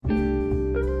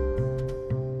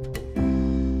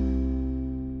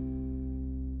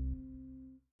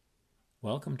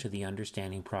welcome to the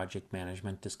Understanding Project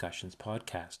Management Discussions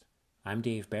podcast. I'm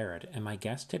Dave Barrett, and my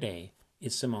guest today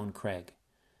is Simone Craig.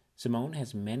 Simone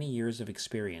has many years of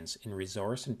experience in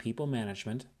resource and people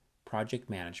management, project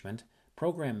management,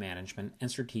 program management,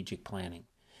 and strategic planning.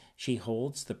 She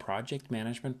holds the Project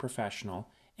Management Professional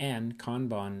and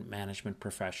Kanban Management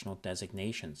Professional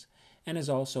designations, and is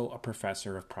also a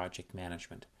professor of project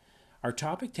management. Our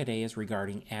topic today is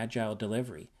regarding agile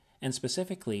delivery, and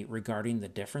specifically regarding the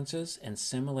differences and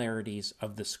similarities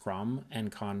of the Scrum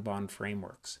and Kanban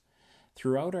frameworks.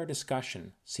 Throughout our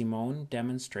discussion, Simone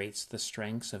demonstrates the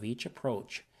strengths of each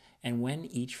approach and when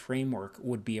each framework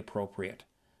would be appropriate.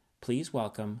 Please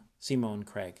welcome Simone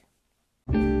Craig.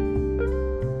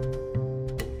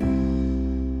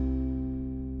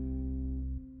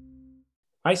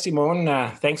 Hi,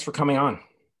 Simone. Thanks for coming on.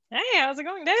 Hey, how's it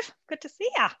going, Dave? Good to see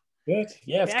ya. Good.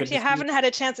 Yeah, it's we good actually to see haven't you. had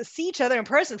a chance to see each other in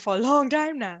person for a long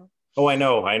time now. Oh, I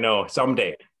know.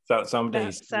 Someday. Someday.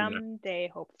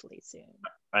 Someday, hopefully soon.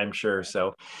 I'm sure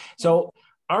so. So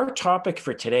our topic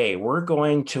for today, we're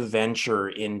going to venture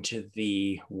into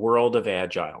the world of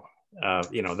Agile.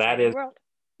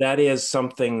 That is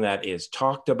something that is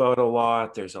talked about a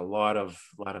lot. There's a lot of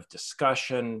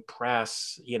discussion,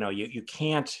 press. You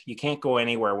can't go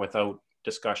anywhere without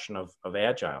discussion of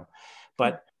Agile.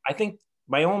 But I think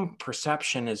my own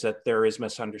perception is that there is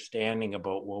misunderstanding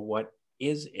about, well, what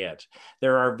is it?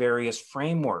 There are various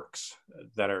frameworks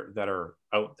that are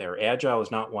out there. Agile is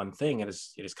not one thing. It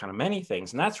is kind of many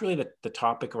things. And that's really the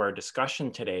topic of our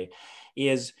discussion today.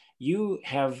 Is you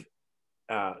have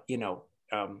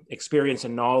experience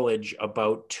and knowledge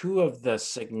about two of the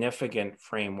significant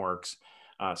frameworks,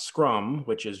 Scrum,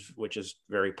 which is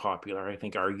very popular, I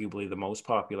think arguably the most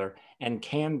popular, and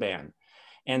Kanban.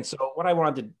 And so what I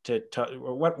wanted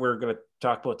what we're going to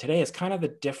talk about today is kind of the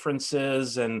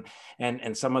differences and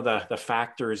some of the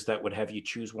factors that would have you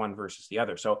choose one versus the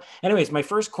other. So anyways, my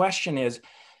first question is,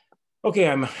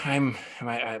 okay,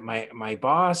 my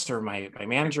boss or my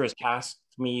manager has tasked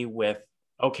me with,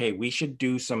 okay, we should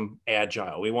do some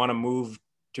Agile. We want to move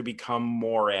to become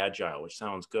more Agile, which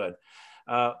sounds good.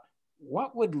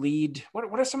 What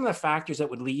are some of the factors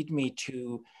that would lead me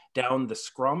to down the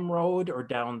Scrum road or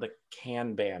down the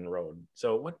Kanban road?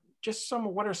 So what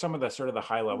are some of the sort of the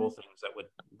high level things that would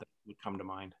come to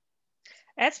mind?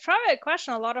 It's probably a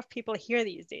question a lot of people hear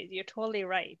these days. You're totally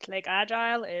right. Like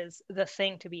Agile is the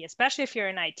thing to be, especially if you're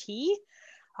in IT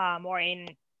or in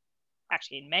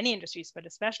many industries, but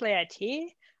especially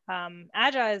IT.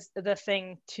 Agile is the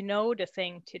thing to know, the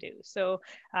thing to do. So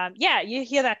you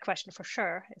hear that question for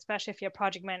sure, especially if you're a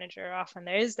project manager. Often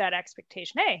there is that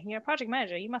expectation, hey, you're a project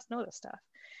manager, you must know this stuff.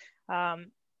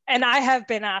 And I have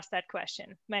been asked that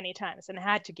question many times and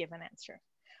had to give an answer.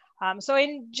 So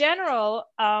in general,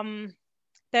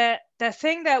 the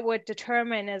thing that would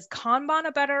determine is Kanban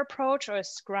a better approach or is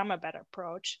Scrum a better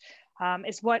approach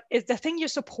is what is the thing you're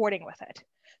supporting with it.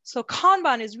 So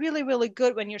Kanban is really, really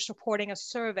good when you're supporting a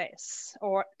service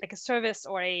or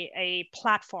a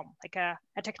platform, like a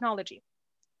technology.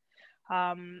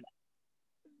 And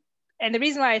the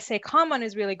reason why I say Kanban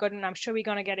is really good, and I'm sure we're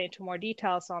going to get into more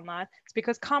details on that, is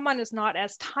because Kanban is not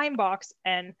as time boxed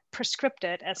and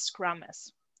prescripted as Scrum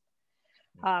is.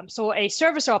 So a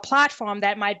service or a platform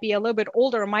that might be a little bit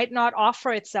older might not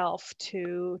offer itself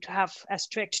to have a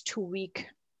strict 2-week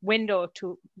window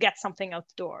to get something out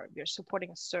the door. You're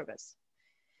supporting a service.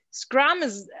 Scrum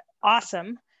is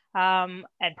awesome and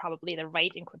probably the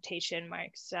right, in quotation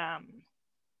marks,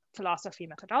 philosophy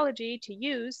methodology to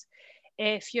use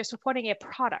if you're supporting a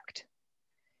product,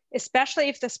 especially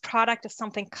if this product is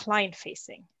something client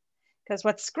facing. Because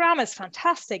what Scrum is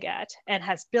fantastic at and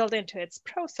has built into its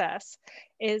process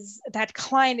is that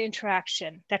client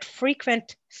interaction, that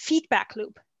frequent feedback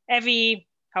loop. Every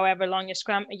however long your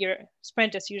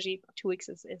sprint is usually 2 weeks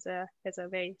is a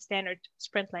very standard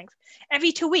sprint length.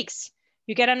 Every 2 weeks,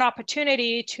 you get an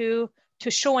opportunity to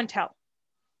show and tell.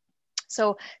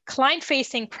 So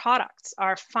client-facing products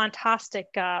are a fantastic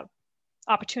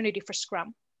opportunity for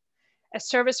Scrum. A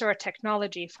service or a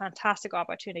technology, fantastic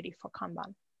opportunity for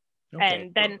Kanban. Okay.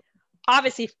 And then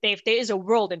obviously, Dave, there is a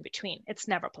world in between. It's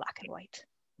never black and white.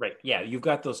 Right. Yeah, you've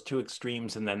got those two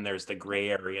extremes, and then there's the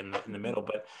gray area in the middle.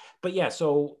 But yeah.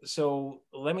 So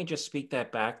let me just speak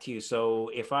that back to you. So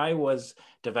if I was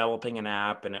developing an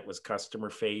app and it was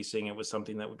customer facing, it was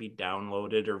something that would be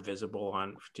downloaded or visible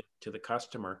to the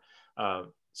customer.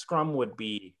 Scrum would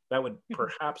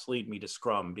perhaps lead me to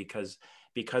Scrum because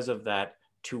of that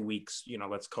 2 weeks.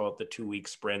 Let's call it the 2-week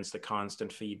sprints, the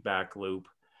constant feedback loop.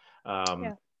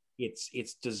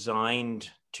 It's designed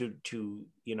to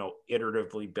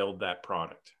iteratively build that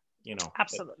product,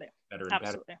 absolutely better and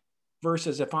better.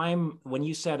 versus if I'm, when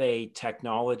you said a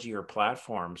technology or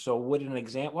platform, so would an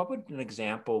example, what would an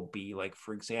example be? Like,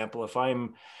 for example, if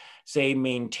I'm, say,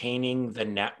 maintaining the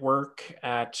network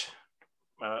at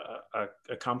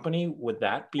a company, would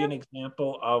that be Yep. an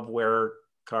example of where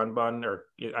Kanban, or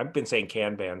I've been saying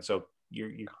Kanban, so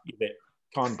you bit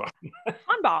Kanban.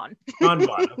 Kanban.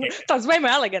 Kanban, okay. Sounds way more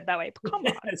elegant that way.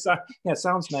 Kanban. Yeah, it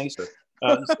sounds nicer.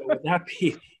 So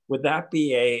would that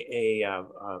be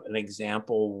an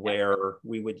example where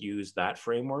we would use that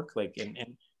framework? Like, Yep.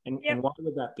 and what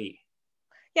would that be?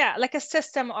 Yeah, like a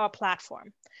system or a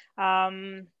platform,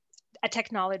 a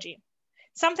technology,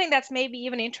 something that's maybe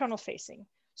even internal facing.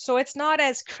 So it's not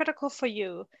as critical for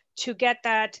you to get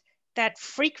that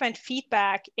frequent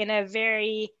feedback in a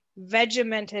very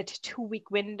regimented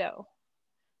 2-week window.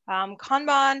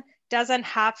 Kanban doesn't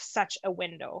have such a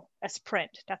window, a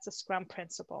sprint. That's a Scrum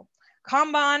principle.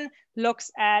 Kanban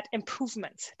looks at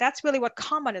improvements. That's really what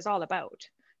Kanban is all about.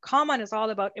 Kanban is all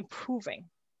about improving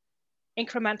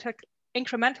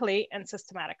incrementally and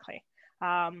systematically.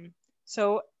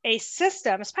 So a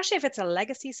system, especially if it's a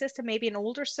legacy system, maybe an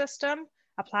older system,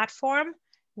 a platform,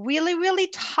 really, really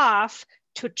tough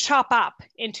to chop up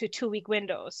into 2-week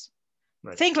windows.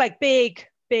 Right. Think like big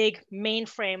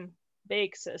mainframe,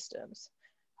 big systems.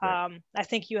 Right. I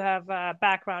think you have a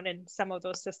background in some of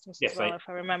those systems as well, if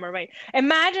I remember right.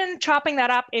 Imagine chopping that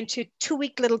up into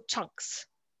 2-week little chunks,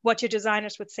 what your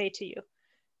designers would say to you.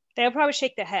 They'll probably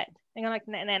shake their head. They're like,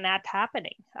 and that's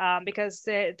happening because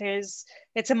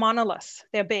it's a monolith.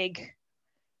 They're big.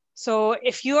 So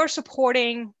if you're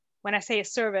supporting, when I say a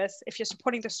service, if you're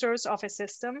supporting the service of a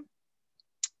system,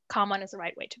 Kanban is the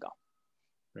right way to go.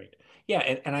 Right. Yeah,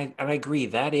 and I agree.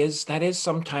 That is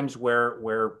sometimes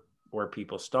where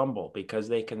people stumble, because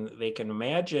they can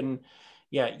imagine,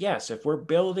 yeah, yes, if we're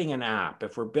building an app,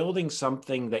 if we're building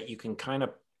something that you can kind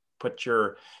of put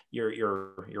your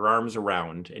arms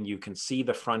around and you can see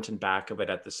the front and back of it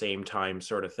at the same time,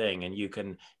 sort of thing, and you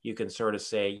can sort of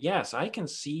say, yes, I can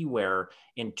see where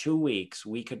in 2 weeks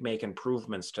we could make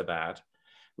improvements to that,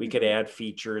 we could add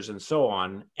features and so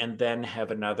on, and then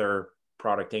have another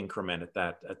product increment at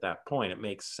that point. It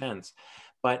makes sense.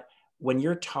 But when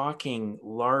you're talking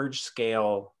large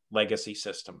scale legacy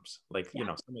systems, like, you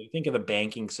know, think of the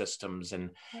banking systems and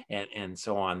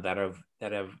so on that have,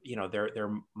 you know,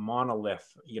 they're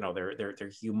monolith, you know, they're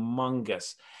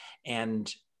humongous,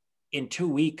 and in 2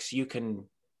 weeks you can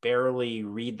barely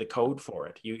read the code for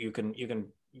it. You can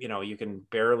you know, you can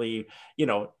barely, you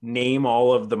know, name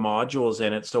all of the modules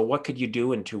in it. So what could you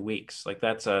do in 2 weeks? Like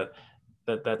that's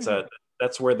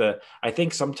where I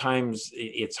think sometimes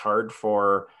it's hard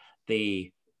for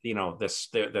the, you know, the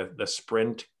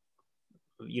sprint,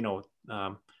 you know,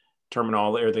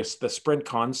 terminology, or the sprint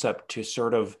concept to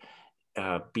sort of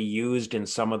be used in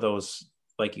some of those,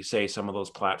 like you say, some of those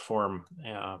platform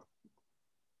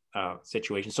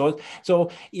situations.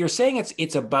 So you're saying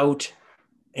it's about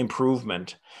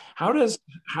improvement. How does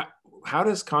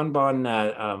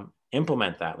Kanban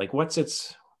implement that? Like, what's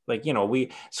its, like, you know,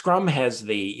 Scrum has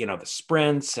the, you know, the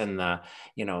sprints and the,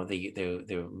 you know,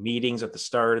 the meetings at the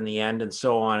start and the end and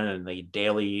so on, and the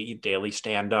daily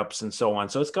stand-ups and so on.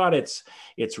 So it's got its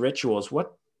rituals.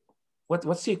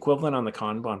 What's the equivalent on the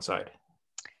Kanban side?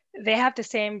 They have the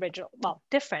same ritual, well,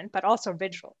 different, but also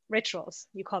rituals.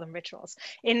 You call them rituals.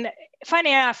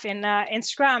 Funny enough, in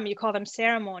Scrum, you call them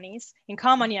ceremonies. In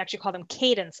Kanban, you actually call them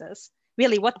cadences.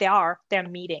 Really what they are, they're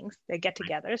meetings, they're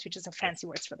get-togethers, which is a fancy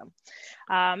words for them.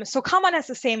 So Kanban has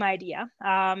the same idea,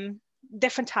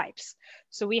 different types.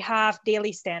 So we have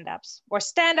daily stand-ups, or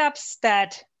stand-ups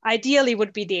that ideally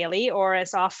would be daily, or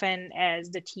as often as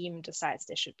the team decides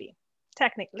they should be.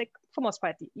 Technically, for most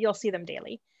part, you'll see them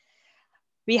daily.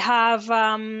 We have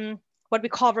what we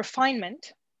call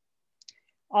refinement,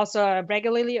 also a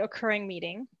regularly occurring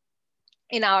meeting.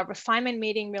 In our refinement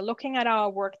meeting, we're looking at our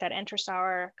work that enters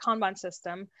our Kanban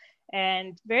system,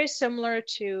 and very similar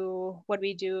to what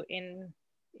we do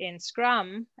in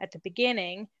Scrum at the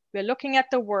beginning, we're looking at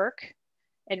the work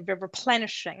and we're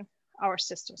replenishing our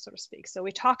system, so to speak. So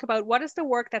we talk about what is the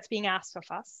work that's being asked of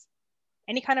us,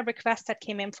 any kind of request that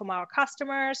came in from our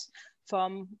customers,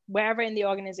 from wherever in the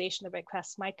organization the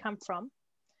requests might come from.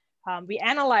 We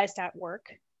analyze that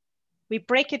work. We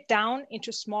break it down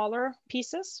into smaller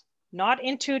pieces, not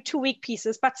into 2-week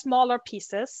pieces, but smaller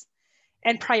pieces,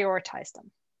 and prioritize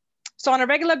them. So on a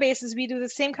regular basis, we do the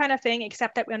same kind of thing,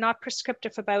 except that we're not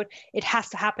prescriptive about it has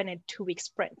to happen in a 2-week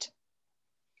sprint.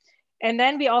 And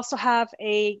then we also have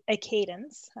a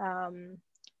cadence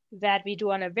that we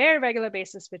do on a very regular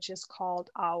basis, which is called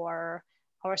our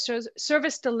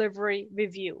service delivery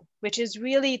review, which is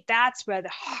really, that's where the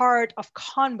heart of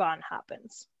Kanban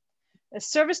happens. A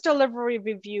service delivery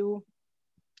review,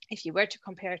 if you were to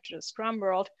compare it to the Scrum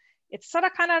world, it's sort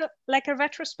of kind of like a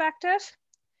retrospective,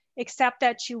 except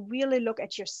that you really look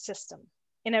at your system.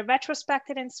 In a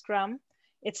retrospective in Scrum,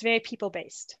 it's very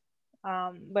people-based,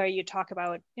 where you talk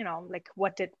about, like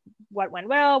what went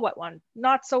well, what went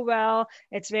not so well.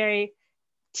 It's very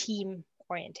team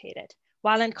orientated.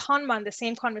 While in Kanban, the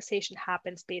same conversation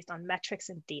happens based on metrics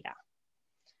and data.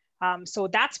 So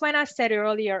that's when I said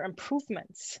earlier,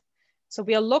 improvements. So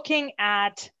we are looking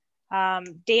at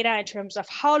data in terms of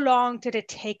how long did it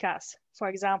take us, for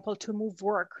example, to move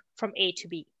work from A to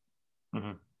B.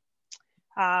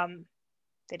 Mm-hmm.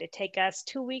 Did it take us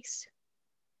 2 weeks?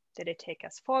 Did it take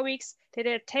us 4 weeks? Did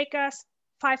it take us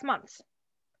 5 months?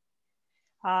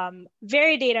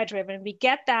 Very data driven. We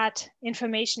get that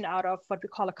information out of what we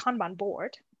call a Kanban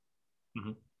board.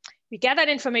 Mm-hmm. We get that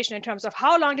information in terms of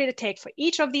how long did it take for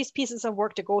each of these pieces of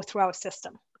work to go through our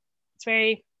system. It's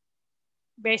very,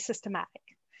 very systematic.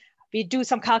 We do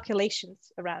some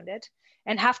calculations around it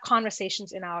and have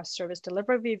conversations in our service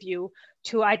delivery review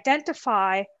to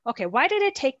identify, okay, why did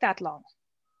it take that long?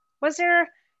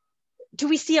 Do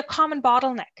we see a common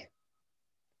bottleneck?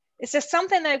 Is there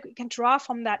something that we can draw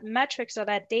from that metrics or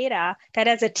that data that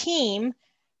as a team,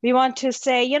 we want to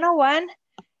say, you know what?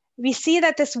 We see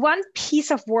that this one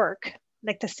piece of work,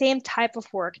 like the same type of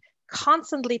work,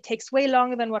 constantly takes way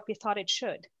longer than what we thought it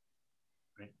should.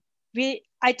 Right. We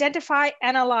identify,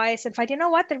 analyze, and find, you know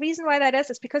what? The reason why that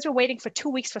is because we're waiting for 2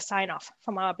 weeks for sign-off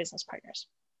from our business partners,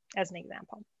 as an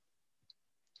example.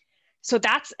 So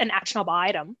that's an actionable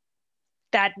item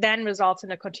that then results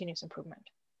in a continuous improvement.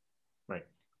 Right.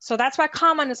 So that's why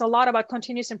Kanban is a lot about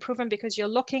continuous improvement, because you're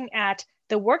looking at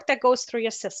the work that goes through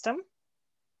your system,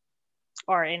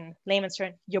 or in layman's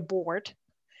terms, your board.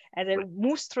 As it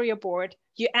moves through your board,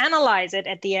 you analyze it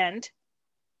at the end,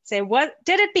 say, what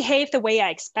did it behave the way I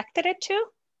expected it to?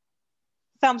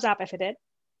 Thumbs up if it did.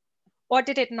 Or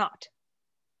did it not?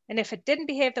 And if it didn't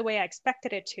behave the way I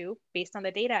expected it to, based on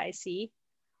the data I see,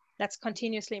 let's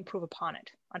continuously improve upon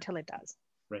it until it does.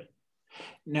 Right.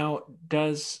 Now,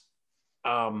 does,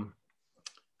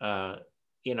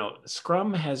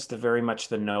 Scrum has very much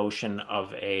the notion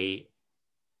of a,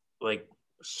 like,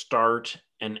 start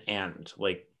and end,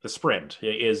 like the sprint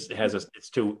it's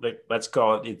two, like, let's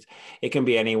call it, it can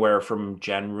be anywhere from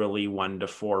generally 1 to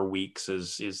 4 weeks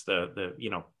is the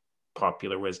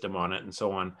popular wisdom on it and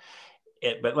so on.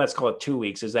 But let's call it 2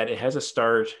 weeks, is that it has a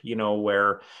start,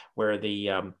 where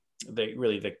the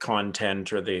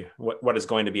content or what is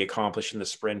going to be accomplished in the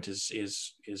sprint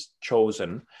is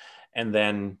chosen, and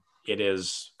then it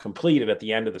is completed at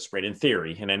the end of the sprint in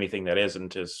theory, and anything that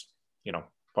isn't is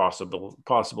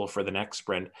possible for the next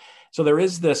sprint. So there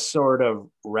is this sort of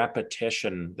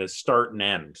repetition, the start and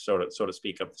end, so to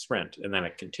speak, of the sprint, and then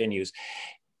it continues.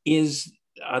 Is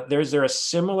there a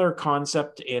similar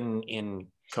concept in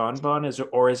Kanban,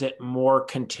 or is it more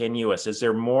continuous? Is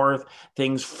there more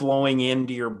things flowing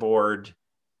into your board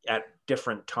at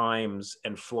different times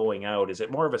and flowing out? Is it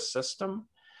more of a system?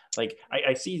 Like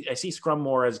I see Scrum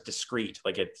more as discrete,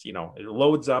 like it's, it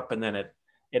loads up and then it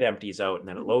empties out, and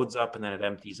then it loads up and then it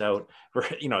empties out.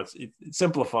 It's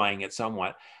simplifying it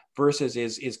somewhat. Versus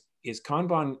is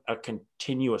Kanban a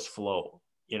continuous flow,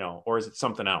 or is it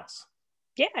something else?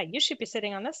 Yeah, you should be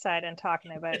sitting on this side and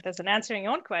talking about this and answering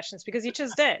your own questions, because you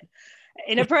just did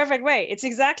in a perfect way. It's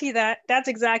exactly that. That's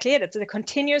exactly it. It's a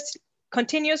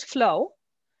continuous flow.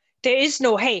 There is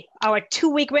no, hey, our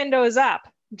 2-week window is up,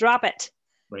 drop it.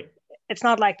 Right. It's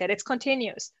not like that. It's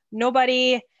continuous.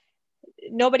 Nobody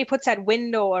puts that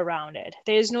window around it.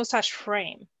 There is no such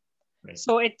frame. Right.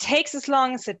 So it takes as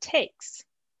long as it takes.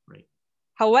 Right.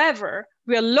 However,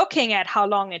 we're looking at how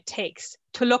long it takes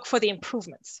to look for the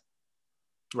improvements.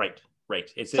 Right.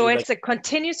 It's a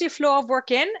continuous flow of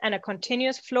work in and a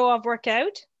continuous flow of work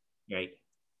out. Right.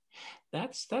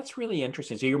 That's really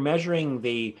interesting. So you're measuring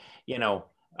the,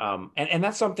 and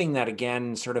that's something that,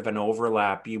 again, sort of an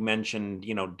overlap. You mentioned,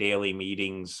 daily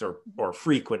meetings or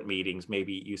frequent meetings.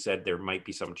 Maybe you said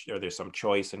there's some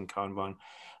choice in Kanban.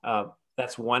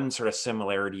 That's one sort of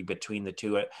similarity between the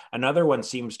two. Another one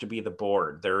seems to be the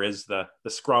board. There is the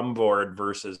Scrum board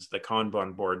versus the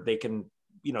Kanban board. They can,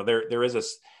 there is a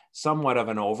somewhat of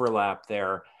an overlap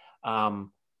there.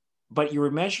 But you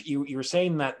were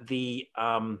saying that the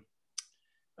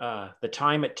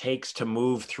time it takes to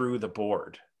move through the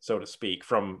board, so to speak,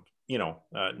 from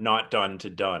not done to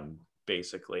done,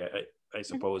 basically, I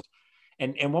suppose.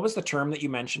 And what was the term that you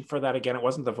mentioned for that again? It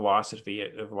wasn't the velocity.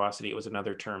 It was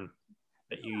another term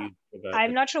that you used.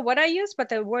 I'm not sure what I used, but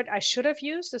the word I should have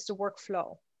used is the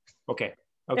workflow. Okay.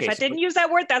 Okay, If I so didn't use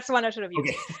that word, that's the one I should have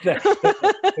used. okay,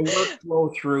 the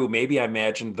workflow through, maybe I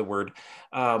imagined the word,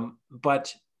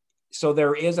 but so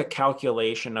there is a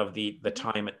calculation of the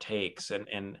time it takes,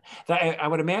 and that, I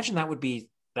would imagine that would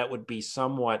be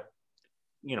somewhat,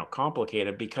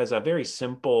 complicated, because a very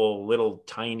simple little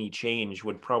tiny change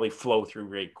would probably flow through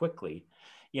very quickly.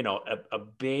 A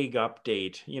big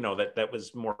update, that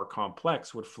was more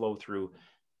complex would flow through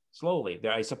slowly.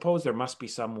 I suppose there must be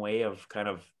some way of kind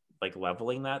of like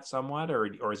leveling that somewhat,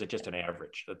 or is it just an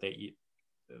average that the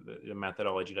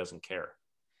methodology doesn't care?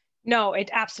 No, it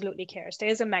absolutely cares. There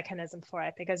is a mechanism for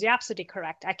it, because you're absolutely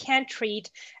correct. I can't treat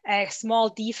a small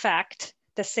defect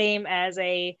the same as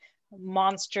a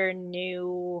monster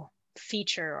new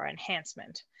feature or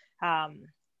enhancement.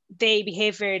 They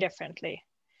behave very differently.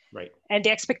 Right. And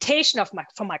the expectation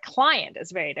from my client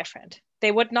is very different.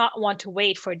 They would not want to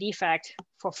wait for a defect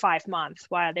for 5 months,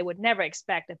 while they would never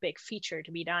expect a big feature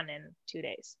to be done in 2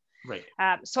 days. Right.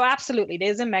 So absolutely,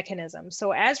 there's a mechanism.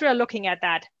 So as we're looking at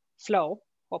that flow,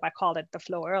 what I called it the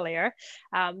flow earlier,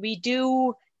 we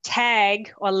do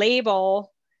tag or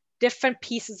label different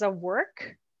pieces of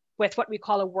work with what we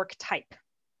call a work type.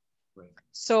 Right.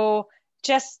 So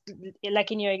just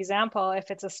like in your example,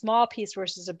 if it's a small piece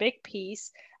versus a big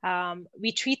piece,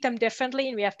 we treat them differently,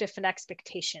 and we have different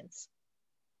expectations.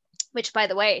 Which, by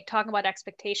the way, talking about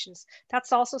expectations,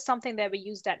 that's also something that we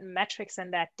use that metrics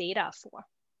and that data for.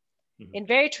 Mm-hmm. In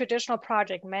very traditional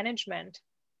project management,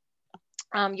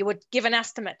 you would give an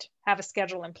estimate, have a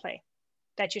schedule in play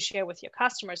that you share with your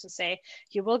customers and say,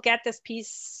 you will get this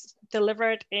piece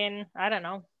delivered in, I don't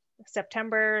know,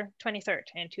 September 23rd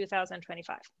in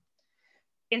 2025.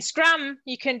 In Scrum,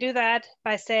 you can do that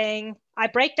by saying, I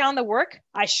break down the work,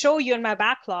 I show you in my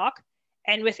backlog,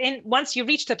 and once you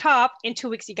reach the top, in 2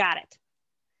 weeks, you got it.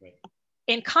 Right.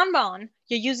 In Kanban,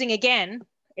 you're using, again,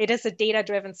 it is a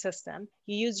data-driven system.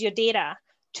 You use your data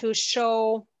to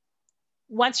show,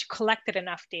 once you collected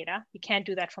enough data, you can't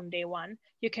do that from day one,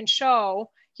 you can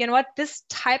show, this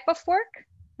type of work,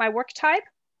 my work type,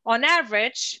 on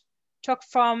average, took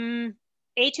from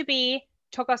A to B,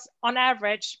 took us on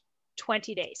average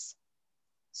 20 days.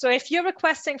 So if you're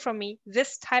requesting from me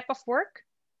this type of work,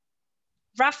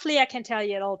 roughly I can tell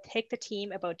you it'll take the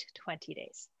team about 20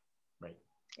 days. Right.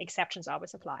 Exceptions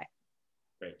always apply.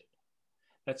 Right.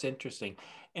 That's interesting.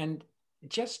 And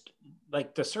just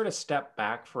like to sort of step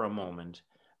back for a moment,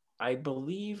 I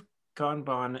believe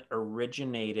Kanban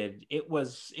originated, it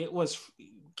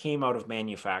came out of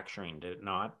manufacturing, did it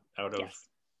not? Yes.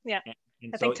 Yeah.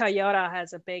 And I think Toyota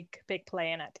has a big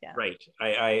play in it. Yeah. Right.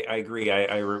 I agree.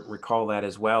 I recall that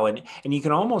as well. And you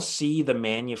can almost see the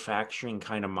manufacturing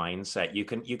kind of mindset. You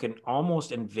can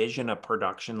almost envision a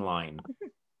production line.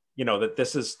 That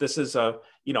this is a,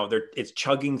 it's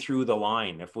chugging through the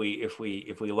line. If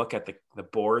we look at the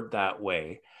board that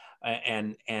way,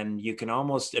 and you can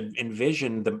almost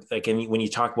envision when you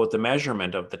talk about the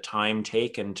measurement of the time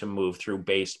taken to move through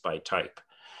based by type.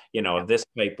 This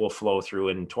type will flow through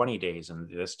in 20 days, and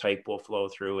this type will flow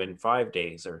through in 5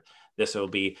 days, or this will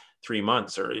be 3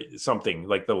 months, or something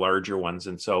like the larger ones.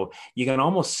 And so you can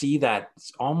almost see that,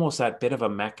 almost that bit of a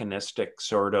mechanistic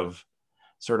sort of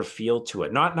feel to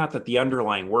it. Not that the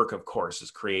underlying work, of course,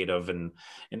 is creative and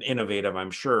innovative, I'm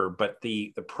sure, but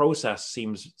the process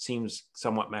seems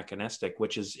somewhat mechanistic,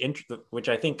 which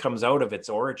I think comes out of its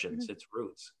origins, its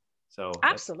roots. So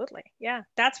absolutely, yeah,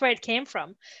 that's where it came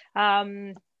from.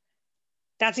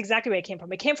 That's exactly where it came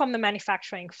from. It came from the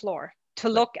manufacturing floor to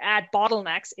look at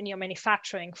bottlenecks in your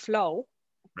manufacturing flow.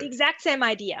 The exact same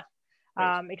idea.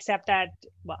 Except that,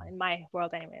 well, in my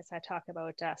world anyways, I talk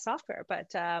about software,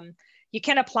 but you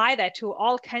can apply that to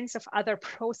all kinds of other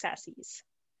processes.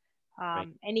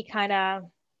 Any kind of,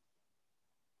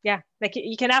 like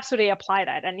you can absolutely apply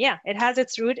that. And yeah, it has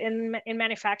its root in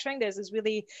manufacturing. There's this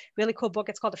really, really cool book.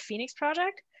 It's called the Phoenix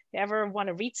Project. If you ever want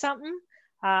to read something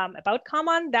about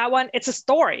Kanban, that one, it's a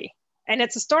story. And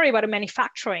it's a story about a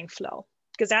manufacturing flow,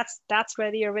 because that's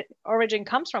where the origin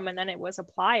comes from, and then it was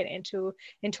applied into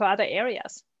other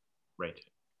areas. Right.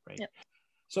 Yeah.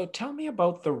 So tell me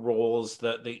about the roles,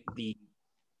 the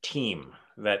team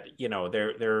that,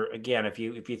 they're again, if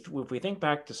we think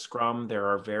back to Scrum, there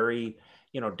are very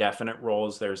definite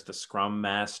roles. There's the Scrum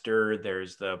Master,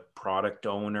 there's the product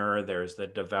owner, there's the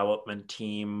development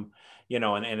team,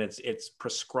 and it's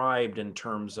prescribed in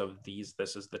terms of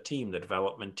this is the team. The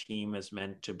development team is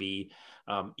meant to be,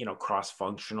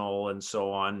 cross-functional and so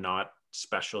on, not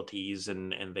specialties,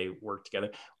 and they work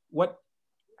together.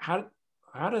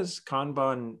 How does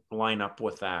Kanban line up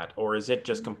with that? Or is it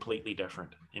just completely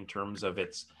different in terms of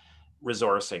its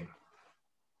resourcing?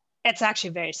 It's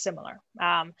actually very similar.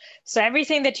 So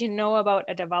everything that you know about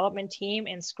a development team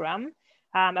in Scrum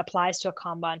applies to a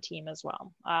Kanban team as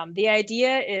well. The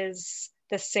idea is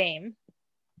the same,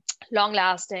 long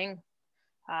lasting.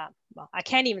 Well, I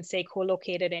can't even say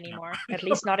co-located anymore, at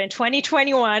least not in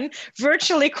 2021.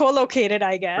 Virtually co-located,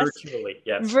 I guess. Virtually,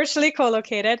 yes. Virtually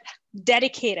co-located,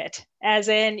 dedicated, as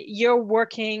in you're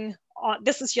working on,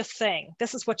 this is your thing.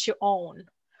 This is what you own.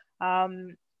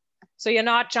 So you're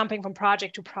not jumping from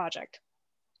project to project.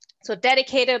 So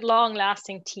dedicated,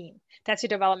 long-lasting team. That's your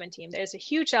development team. There's a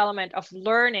huge element of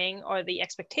learning, or the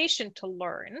expectation to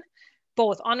learn,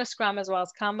 both on a Scrum as well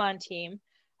as Kanban team,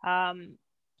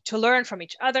 to learn from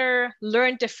each other,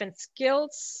 learn different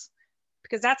skills,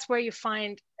 because that's where you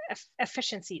find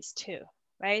efficiencies too,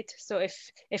 right? So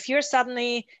if you're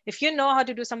suddenly, if you know how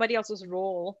to do somebody else's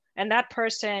role and that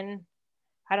person,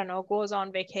 I don't know, goes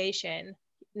on vacation,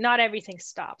 not everything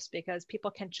stops because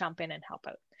people can jump in and help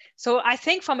out. So I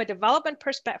think from a development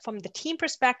perspective, from the team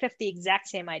perspective, the exact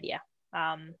same idea.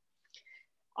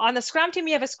 On the Scrum team,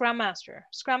 you have a Scrum Master.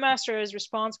 Scrum Master is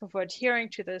responsible for adhering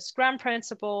to the Scrum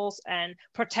principles and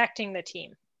protecting the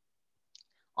team.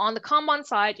 On the Kanban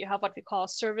side, you have what we call a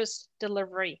Service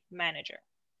Delivery Manager.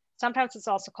 Sometimes it's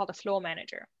also called a Flow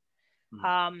Manager.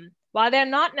 While they're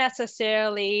not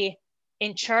necessarily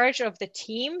in charge of the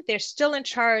team, they're still in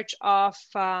charge of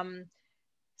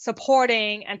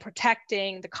supporting and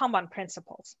protecting the Kanban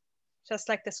principles, just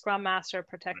like the Scrum Master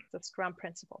protects the Scrum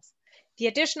principles. The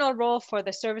additional role for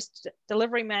the Service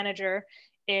Delivery Manager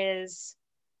is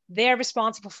they're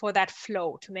responsible for that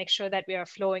flow, to make sure that we are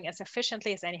flowing as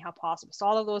efficiently as anyhow possible. So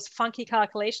all of those funky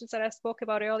calculations that I spoke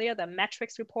about earlier, the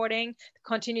metrics reporting, the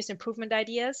continuous improvement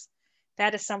ideas,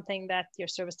 that is something that your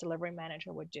Service Delivery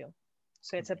Manager would do.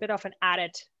 So it's a bit of an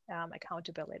added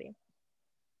accountability.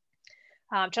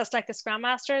 Just like the Scrum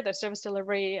Master, the Service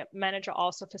Delivery Manager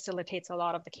also facilitates a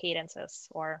lot of the cadences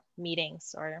or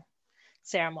meetings or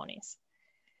ceremonies.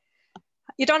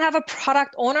 You don't have a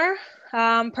product owner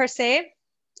per se,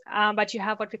 but you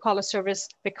have what we call a Service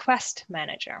Request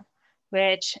Manager,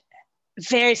 which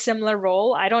very similar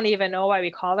role. I don't even know why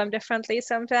we call them differently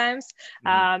sometimes,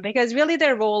 because really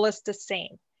their role is the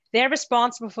same. They're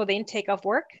responsible for the intake of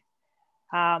work,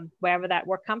 wherever that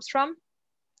work comes from.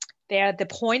 They're the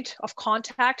point of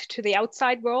contact to the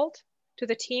outside world, to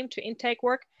the team, to intake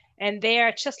work. And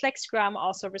they're, just like Scrum,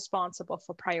 also responsible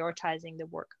for prioritizing the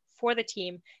work for the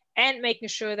team and making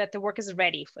sure that the work is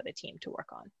ready for the team to work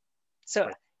on. So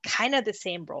kind of the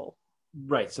same role.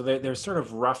 Right. So they're sort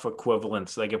of rough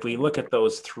equivalents. Like if we look at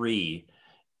those three,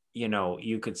 you know,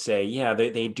 you could say, yeah,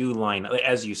 they do line,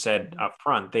 as you said up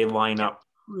front, they line up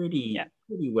pretty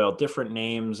well, different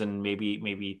names and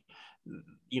maybe,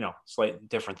 you know, slight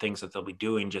different things that they'll be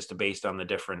doing just based on the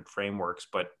different frameworks,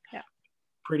 but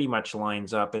pretty much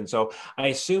lines up. And so I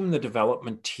assume the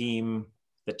development team,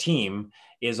 the team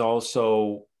is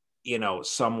also, you know,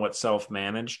 somewhat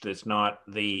self-managed. It's not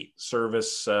the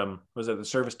service, was it the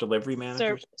service delivery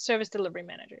manager? Service delivery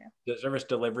manager. The service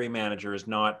delivery manager is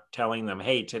not telling them,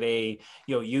 hey, today,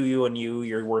 you know, you and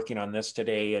you're working on this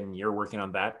today and you're working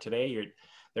on that today.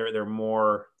 They're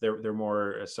more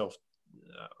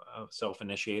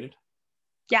self-initiated.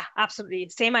 Yeah, absolutely.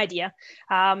 Same idea.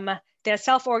 They're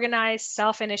self-organized,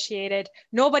 self-initiated.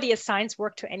 Nobody assigns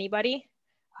work to anybody.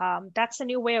 That's a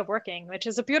new way of working, which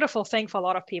is a beautiful thing for a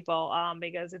lot of people,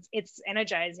 because it's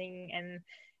energizing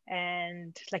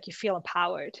and like you feel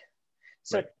empowered.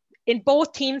 So in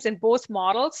both teams, in both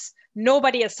models,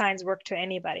 nobody assigns work to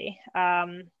anybody.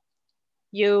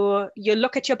 You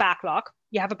look at your backlog.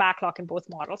 You have a backlog in both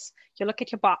models. You look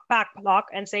at your backlog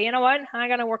and say, you know what, I'm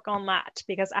going to work on that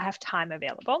because I have time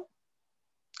available.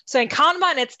 So in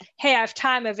Kanban, it's, hey, I have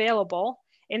time available.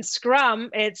 In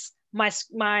Scrum, it's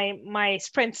my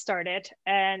sprint started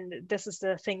and this is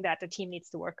the thing that the team needs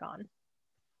to work on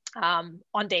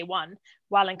day one.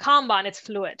 While in Kanban, it's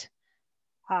fluid.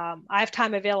 I have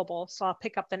time available, so I'll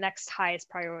pick up the next highest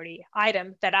priority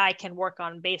item that I can work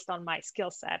on based on my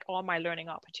skill set or my learning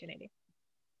opportunity.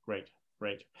 Right.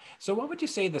 So what would you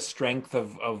say the strength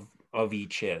of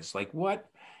each is? Like what,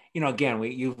 you know, again,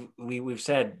 we've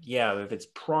said, yeah, if it's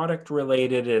product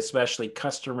related, especially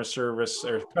customer service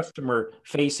or customer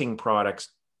facing products,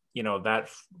 you know, that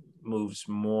moves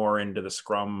more into the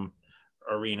Scrum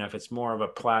arena. If it's more of a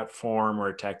platform or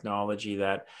a technology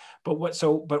but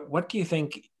what do you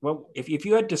think, well, if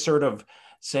you had to sort of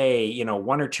say, you know,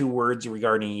 one or two words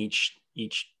regarding each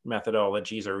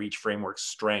methodologies or each framework's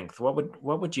strength, what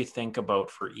would you think about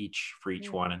for each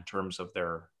one in terms of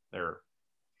their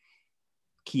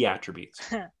key attributes?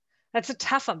 That's a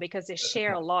tough one because they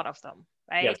share a lot of them,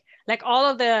 right? Yes. Like all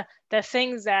of the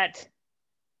things that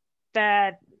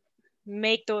that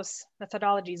make those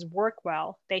methodologies work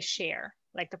well, they share,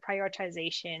 like the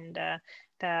prioritization,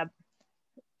 the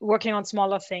working on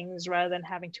smaller things rather than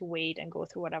having to wait and go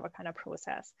through whatever kind of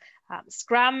process.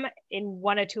 Scrum, in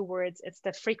one or two words, it's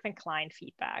the frequent client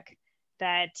feedback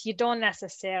that you don't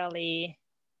necessarily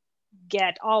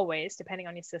get always, depending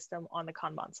on your system, on the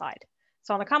Kanban side.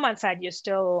 So on the Kanban side, you're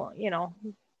still,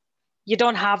 you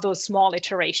don't have those small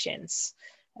iterations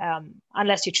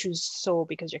unless you choose so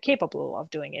because you're capable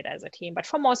of doing it as a team. But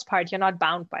for most part, you're not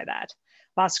bound by that.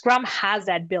 While Scrum has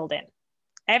that built in.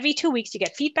 Every 2 weeks you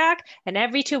get feedback, and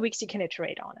every 2 weeks you can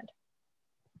iterate on it.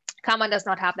 Kanban does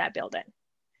not have that built in.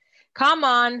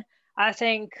 Kanban, I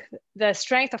think the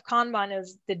strength of Kanban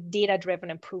is the data-driven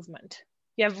improvement.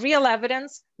 You have real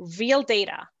evidence, real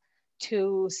data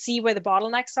to see where the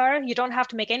bottlenecks are. You don't have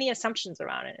to make any assumptions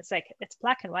around it. It's like, it's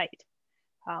black and white.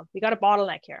 We got a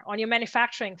bottleneck here. On your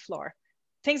manufacturing floor,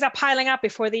 things are piling up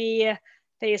before the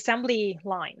assembly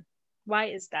line. Why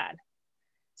is that?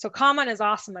 So Kanban is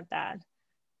awesome at that.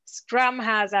 Scrum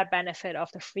has that benefit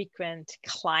of the frequent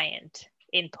client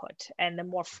input and the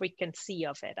more frequency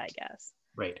of it, I guess.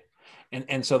 Right.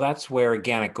 And so that's where,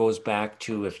 again, it goes back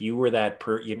to, if you were that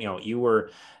you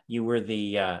were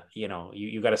the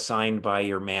you got assigned by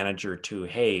your manager to,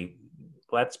 hey,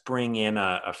 let's bring in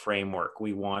a framework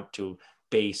we want to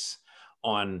base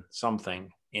on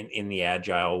something in the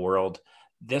agile world.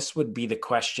 This would be the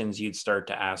questions you'd start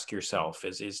to ask yourself: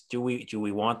 is do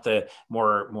we want the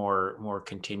more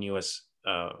continuous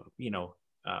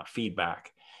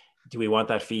feedback? Do we want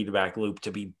that feedback loop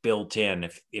to be built in?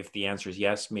 If the answer is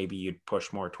yes, maybe you'd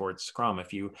push more towards Scrum.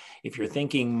 If you're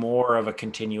thinking more of a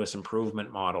continuous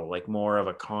improvement model, like more of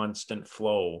a constant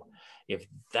flow, if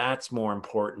that's more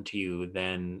important to you,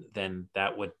 then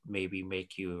that would maybe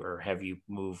make you or have you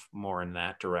move more in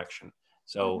that direction.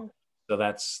 So so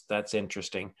that's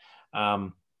interesting.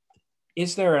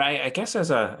 Is there, I guess, as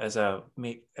a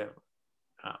maybe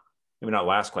not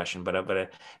last question, but a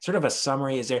sort of a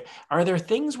summary, are there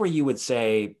things where you would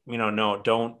say, no,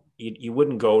 don't, you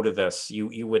wouldn't go to this,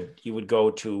 you would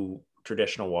go to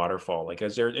traditional waterfall? Like,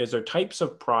 is there types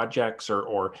of projects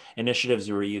or initiatives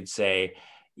where you'd say,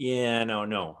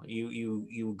 no,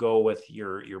 you go with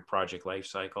your project life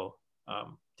cycle,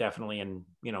 definitely, and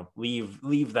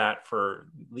leave that for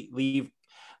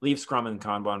leave Scrum and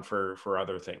Kanban for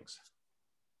other things?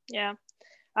 Yeah,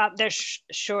 there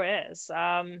sure is.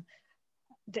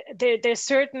 There's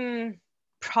certain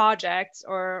projects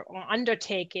or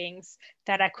undertakings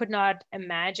that I could not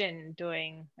imagine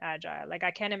doing agile. Like,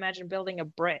 I can't imagine building a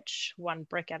bridge one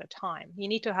brick at a time. You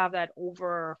need to have that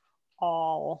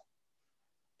overall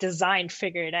design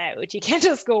figured out. You can't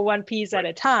just go one piece at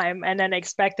a time and then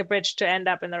expect the bridge to end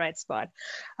up in the right spot.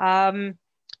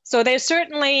 So there's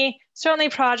certainly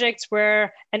projects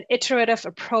where an iterative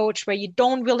approach where you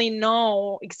don't really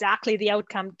know exactly the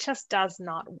outcome just does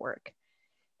not work.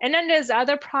 And then there's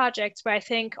other projects where I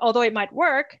think, although it might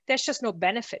work, there's just no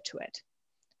benefit to it.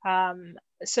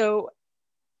 So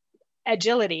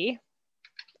agility,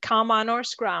 Kanban or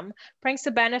Scrum, brings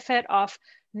the benefit of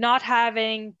not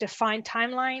having defined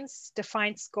timelines,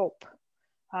 defined scope.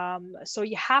 So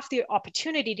you have the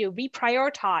opportunity to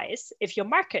reprioritize if your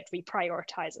market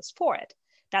reprioritizes for it.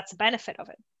 That's the benefit of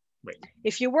it. Right.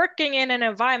 If you're working in an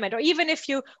environment, or even if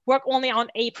you work only on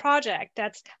a project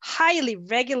that's highly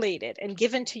regulated and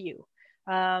given to you,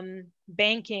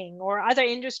 banking or other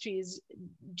industries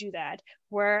do that,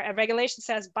 where a regulation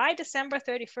says by December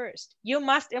 31st, you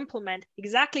must implement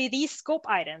exactly these scope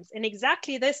items in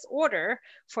exactly this order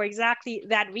for exactly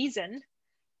that reason.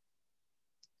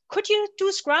 Could you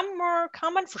do Scrum or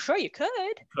Kanban? For sure you could.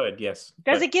 Could, yes.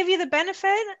 Does it give you the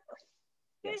benefit?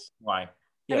 Yes. Why?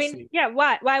 Yes. I mean, yeah,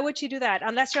 why would you do that?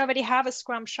 Unless you already have a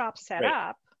Scrum shop set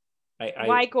up,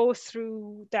 why go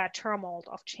through that turmoil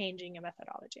of changing your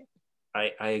methodology?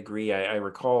 I agree. I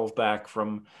recall back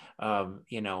from,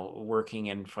 working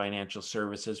in financial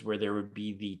services where there would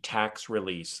be the tax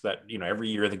release that, every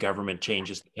year the government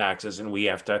changes the taxes and we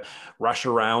have to rush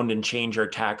around and change our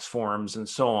tax forms and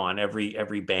so on.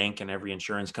 Every bank and every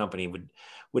insurance company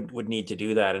would need to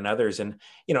do that, and others. And,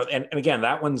 and again,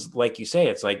 that one's like you say,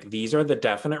 it's like, these are the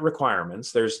definite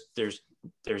requirements. There's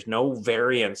no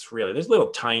variance really. There's little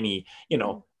tiny,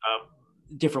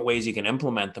 different ways you can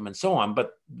implement them and so on,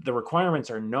 but the requirements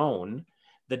are known,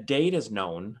 the data is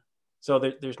known, so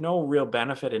there's no real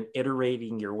benefit in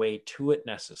iterating your way to it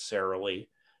necessarily.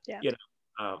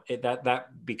 That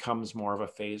becomes more of a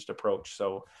phased approach.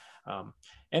 So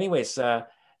anyways, I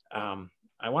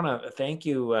want to thank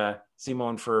you,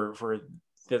 Simone, for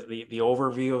the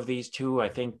overview of these two. I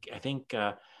think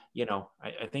you know,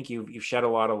 I think you've shed a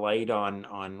lot of light on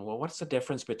well, what's the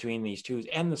difference between these two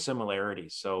and the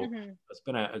similarities. So Mm-hmm. it's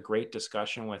been a great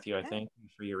discussion with you. I Yeah, thank you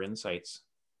for your insights.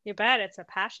 you bet. It's a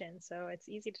passion, so it's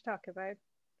easy to talk about.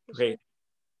 For sure. Great.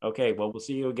 Okay, well, we'll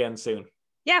see you again soon.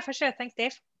 Yeah, for sure. Thanks,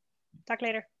 Dave. Talk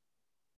later.